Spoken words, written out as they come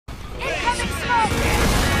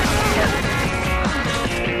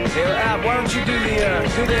don't you do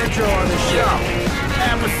the intro on this show?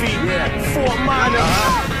 Apathy, Fort Minor,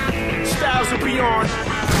 Styles of Beyond,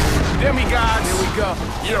 Demigods. Here we go.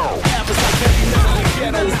 Yo, apples like heavy metal and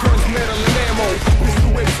ghettos, guns, metal and ammo.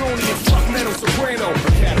 Pistol with Tony and fuck metal soprano.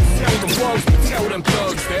 Tell them bugs, but tell them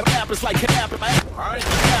thugs. They're apples like apples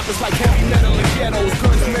like heavy metal and ghettos,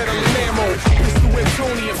 guns, metal and ammo. Pistol with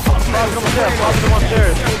Tony and fuck metal soprano.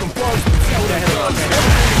 Tell them bugs, but tell them thugs.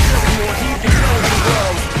 More heat than Golden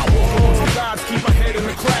Gloves. I walk on some gods, keep my head in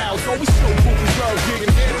the clouds. Always show moving drugs,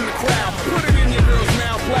 digging head in the crowd. Put it in your girl's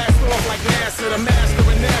mouth, blast off like NASA. The master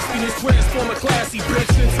of nastiness, transform a classy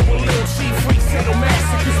bitch into a little cheap freak, settle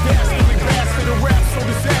masochist, dastardly bastard. A rap so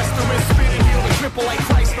disastrous, spitting heal and triple like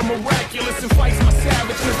Christ. I'm miraculous and fights my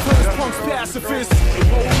savageness. Turns punks pacifists. The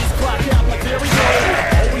police clock out like there we go.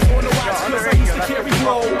 Always on the watch cause I used to carry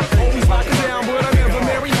blow. Always locking down, but I never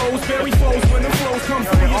marry hoes. Bury foes when the flows come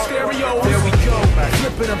through your stereo. There we go,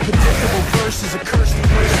 flipping unpredictable verses. A curse to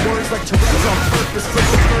curse words like Tourette's on purpose. Flip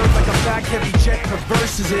the curve like a back heavy jet,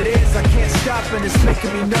 perverse as it is. I can't stop and it's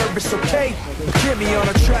making me nervous, okay? Get me on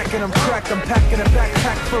a track and I'm cracked. I'm packing a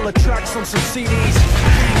backpack full of tracks on some CDs.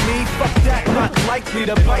 Me, fuck that, not likely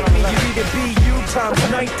to bite me. You need to be you times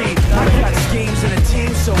 90. I got schemes and a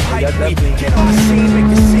team, so hype me. Get on the scene, make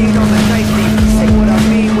a scene on the nightly. Say what I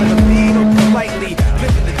mean, whether mean or politely.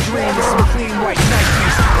 Living the dream with some clean white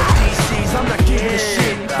Nikes. Or DCs, I'm not giving a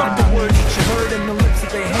shit. Fuck the words that you heard and the lips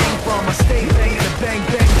that they hang from. I stay banging the bang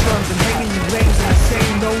bang drums and hanging you lames in the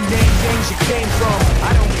same no name things you came from.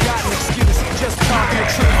 I don't got an excuse, just talking the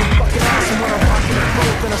truth and fucking awesome when I'm rocking the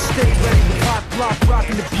boat. And I stay ready to pop, block,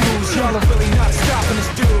 rocking the views. Y'all are really not stopping this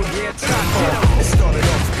dude. Yeah, top get up. It started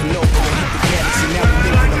off with Canova and hit the galaxy. Now we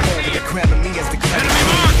live in the moment. They're cramming me as the captain.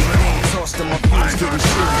 Tossed on my views, getting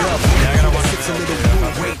shit up. It's a little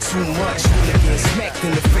blue, way too much. Getting smacked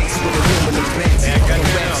in the face with aluminum bats. Fucking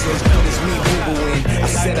raps as good as me boo-booing. I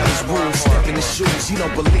said I was rude, step in the shoes, you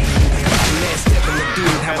don't believe me. My man step in the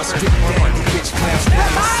dude, how I strip down. You bitch clowns,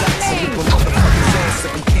 grab my socks and rip a motherfucker's ass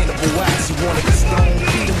up in cannibal wax. You wanted a stone,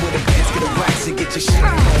 beat him with a basket of wax and get your shit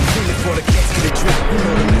on. Clean it for the casket to drop. You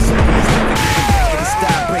know the mess up in his neck. Get the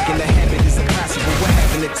style, breaking the habit is impossible. What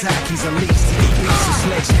happened to Tack? He's unleashed. He beats a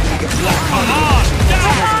sledgehammer, get blocked.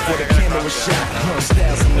 For the camera shot,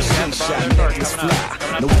 Styles of machine shot, necklace fly.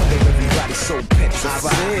 No wonder everybody's so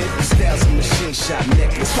petrified. Styles of machine shot,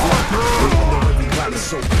 necklace fly. No wonder everybody's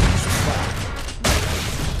so petrified.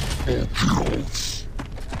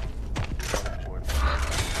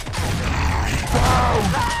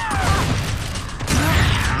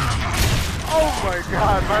 Oh my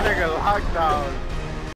god, my nigga lockdown.